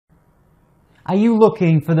Are you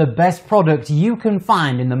looking for the best product you can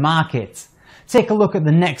find in the market? Take a look at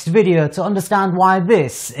the next video to understand why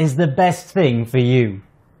this is the best thing for you.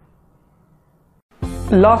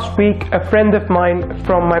 Last week, a friend of mine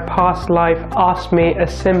from my past life asked me a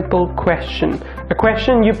simple question. A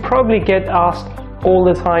question you probably get asked all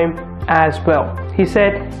the time as well. He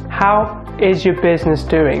said, "How is your business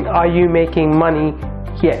doing? Are you making money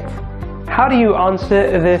yet?" How do you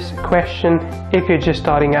answer this question if you're just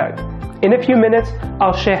starting out? In a few minutes,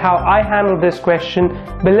 I'll share how I handle this question,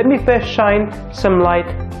 but let me first shine some light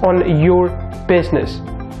on your business.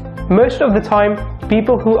 Most of the time,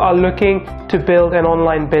 people who are looking to build an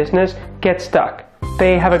online business get stuck.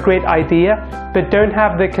 They have a great idea, but don't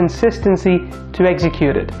have the consistency to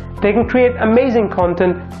execute it. They can create amazing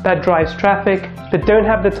content that drives traffic, but don't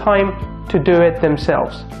have the time to do it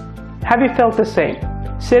themselves. Have you felt the same?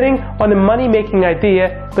 Sitting on a money-making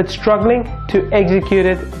idea, but struggling to execute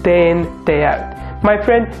it day in, day out. My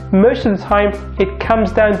friend, most of the time, it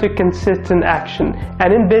comes down to consistent action.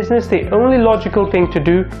 And in business, the only logical thing to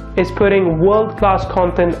do is putting world-class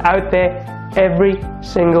content out there every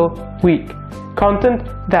single week. Content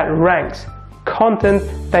that ranks, content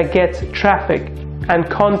that gets traffic, and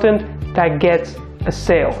content that gets a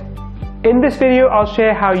sale. In this video, I'll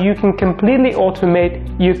share how you can completely automate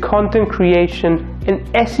your content creation and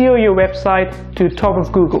SEO your website to the top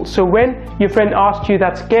of Google. So when your friend asks you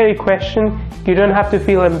that scary question, you don't have to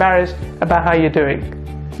feel embarrassed about how you're doing.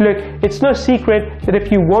 Look, it's no secret that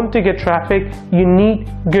if you want to get traffic, you need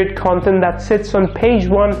good content that sits on page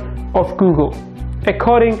 1 of Google.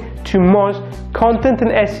 According to Moz, content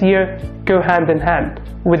and SEO go hand in hand.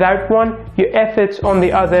 Without one, your efforts on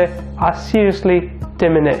the other are seriously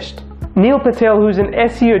diminished. Neil Patel, who's an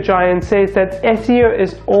SEO giant, says that SEO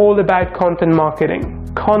is all about content marketing.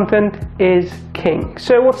 Content is king.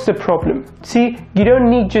 So what's the problem? See, you don't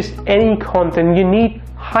need just any content. You need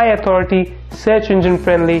high authority, search engine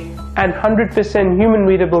friendly, and 100% human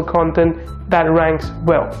readable content that ranks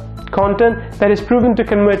well. Content that is proven to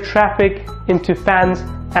convert traffic into fans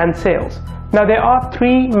and sales. Now there are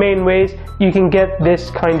 3 main ways you can get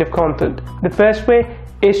this kind of content. The first way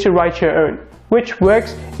is to write your own, which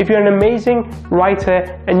works if you're an amazing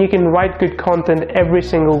writer and you can write good content every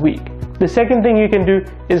single week. The second thing you can do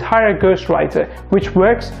is hire a ghostwriter, which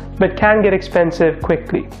works but can get expensive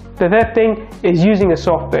quickly. The third thing is using a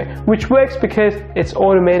software, which works because it's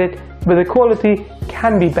automated, but the quality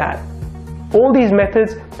can be bad. All these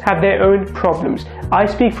methods have their own problems. I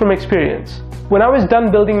speak from experience. When I was done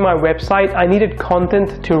building my website, I needed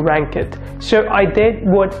content to rank it. So I did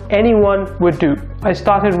what anyone would do. I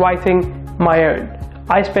started writing my own.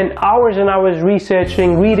 I spent hours and hours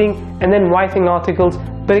researching, reading, and then writing articles,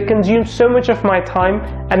 but it consumed so much of my time,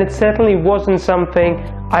 and it certainly wasn't something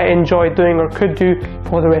I enjoyed doing or could do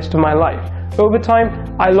for the rest of my life. Over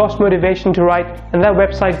time, I lost motivation to write, and that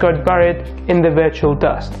website got buried in the virtual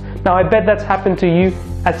dust. Now, I bet that's happened to you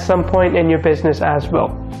at some point in your business as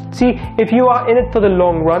well. See, if you are in it for the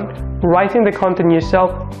long run, writing the content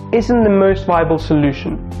yourself isn't the most viable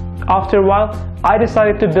solution. After a while, I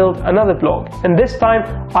decided to build another blog, and this time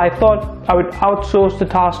I thought I would outsource the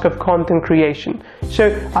task of content creation.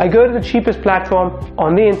 So I go to the cheapest platform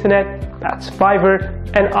on the internet, that's Fiverr,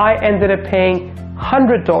 and I ended up paying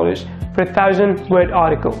 $100 for a 1,000-word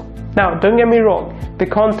article. Now, don't get me wrong, the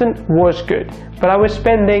content was good, but I was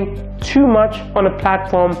spending too much on a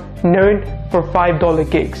platform known for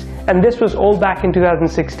 $5 gigs, and this was all back in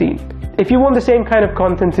 2016. If you want the same kind of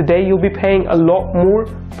content today, you'll be paying a lot more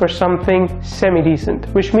for something semi-decent,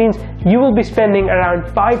 which means you will be spending around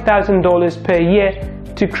 $5,000 per year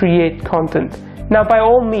to create content. Now, by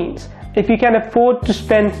all means, if you can afford to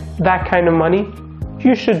spend that kind of money,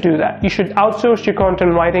 you should do that. You should outsource your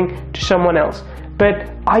content writing to someone else.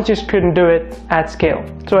 But I just couldn't do it at scale.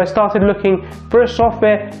 So I started looking for a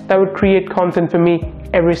software that would create content for me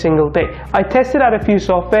every single day. I tested out a few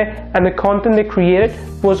software, and the content they created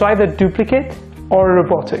was either duplicate or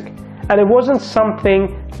robotic. And it wasn't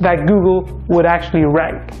something that Google would actually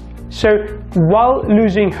rank. So while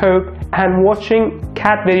losing hope and watching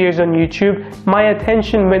cat videos on YouTube, my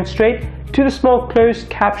attention went straight to the small closed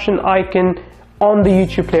caption icon on the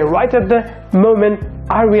YouTube player. Right at the moment,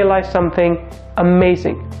 I realized something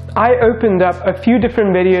amazing. I opened up a few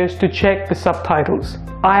different videos to check the subtitles.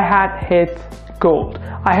 I had hit gold.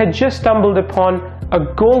 I had just stumbled upon a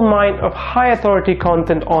gold mine of high authority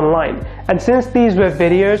content online, and since these were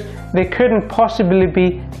videos, there couldn't possibly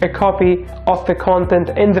be a copy of the content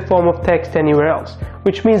in the form of text anywhere else,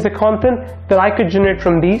 which means the content that I could generate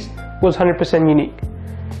from these was 100% unique.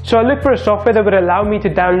 So I looked for a software that would allow me to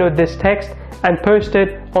download this text and post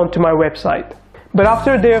it onto my website. But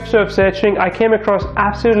after a day or so of searching, I came across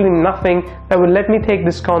absolutely nothing that would let me take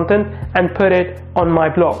this content and put it on my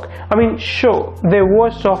blog. I mean, sure, there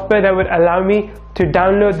was software that would allow me to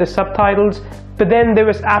download the subtitles, but then there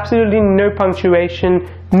was absolutely no punctuation,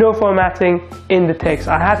 no formatting in the text.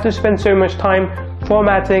 I had to spend so much time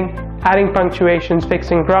formatting, adding punctuations,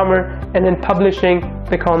 fixing grammar, and then publishing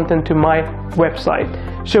the content to my website.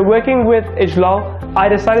 So working with Ijlal, I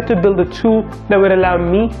decided to build a tool that would allow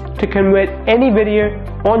me to convert any video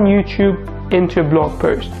on YouTube into a blog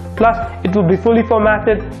post. Plus, it will be fully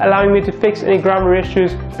formatted, allowing me to fix any grammar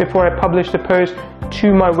issues before I publish the post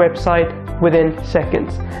to my website within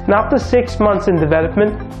seconds. And after 6 months in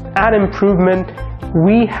development and improvement,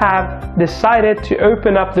 we have decided to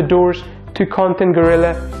open up the doors to Content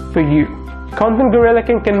Gorilla for you. Content Gorilla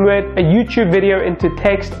can convert a YouTube video into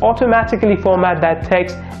text, automatically format that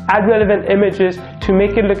text, add relevant images to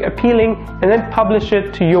make it look appealing, and then publish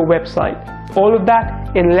it to your website. All of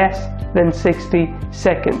that in less than 60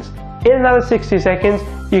 seconds. In another 60 seconds,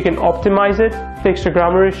 you can optimize it, fix your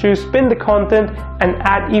grammar issues, spin the content, and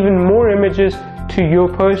add even more images to your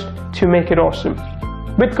post to make it awesome.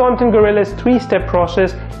 With Content Gorilla's 3-step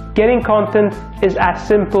process, getting content is as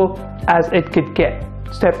simple as it could get.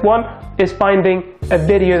 Step 1 is finding a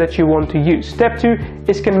video that you want to use. Step 2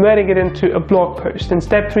 is converting it into a blog post. And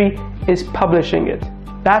step 3 is publishing it.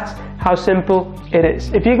 That's how simple it is.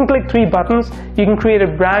 If you can click 3 buttons, you can create a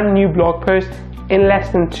brand new blog post in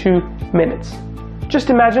less than 2 minutes. Just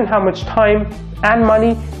imagine how much time and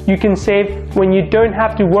money you can save when you don't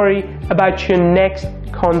have to worry about your next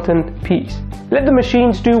content piece. Let the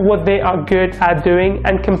machines do what they are good at doing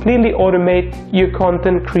and completely automate your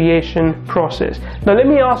content creation process. Now let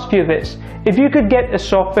me ask you this. If you could get a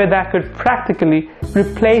software that could practically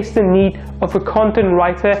replace the need of a content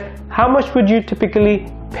writer, how much would you typically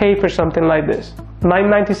pay for something like this?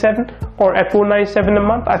 $9.97 or at $4.97 a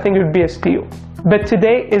month? I think it would be a steal. But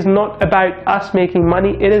today is not about us making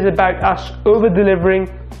money, it is about us over-delivering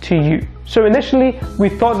to you. So initially, we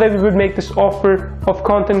thought that we would make this offer of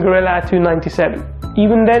Content Gorilla at $2.97.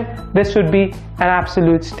 Even then, this would be an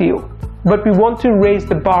absolute steal. But we want to raise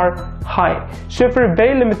the bar high. So for a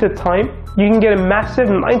very limited time, you can get a massive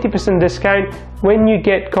 90% discount when you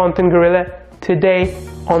get Content Gorilla today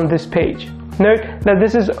on this page. Note that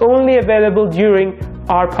this is only available during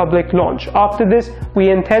our public launch. After this, we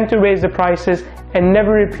intend to raise the prices and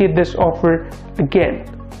never repeat this offer again.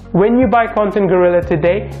 When you buy Content Gorilla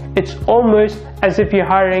today, it's almost as if you're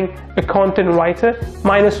hiring a content writer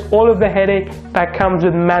minus all of the headache that comes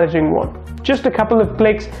with managing one. Just a couple of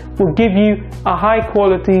clicks will give you a high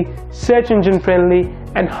quality, search engine friendly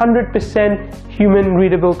and 100% human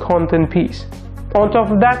readable content piece. On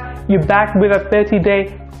top of that, you're backed with a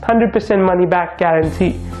 30-day 100% money back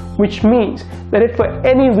guarantee, which means that if for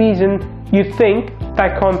any reason you think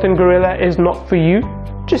that Content Gorilla is not for you,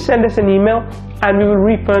 just send us an email and we will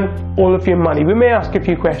refund all of your money. We may ask a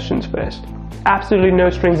few questions first. Absolutely no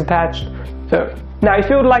strings attached though. Now if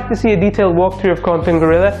you would like to see a detailed walkthrough of Content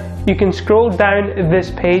Gorilla, you can scroll down this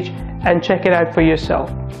page and check it out for yourself.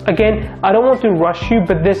 Again, I don't want to rush you,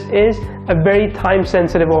 but this is a very time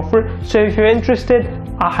sensitive offer. So if you're interested,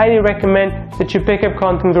 I highly recommend that you pick up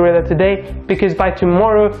Content Gorilla today, because by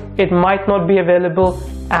tomorrow it might not be available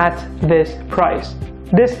at this price.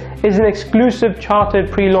 This is an exclusive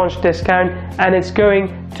chartered pre-launch discount and it's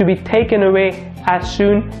going to be taken away as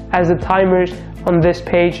soon as the timers on this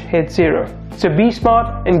page hit 0. So be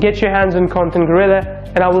smart and get your hands on Content Gorilla,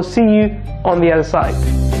 and I will see you on the other side.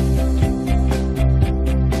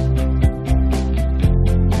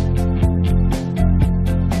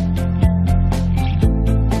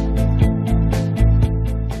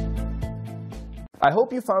 I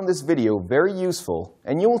hope you found this video very useful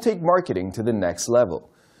and you will take marketing to the next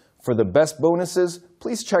level. For the best bonuses,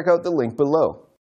 please check out the link below.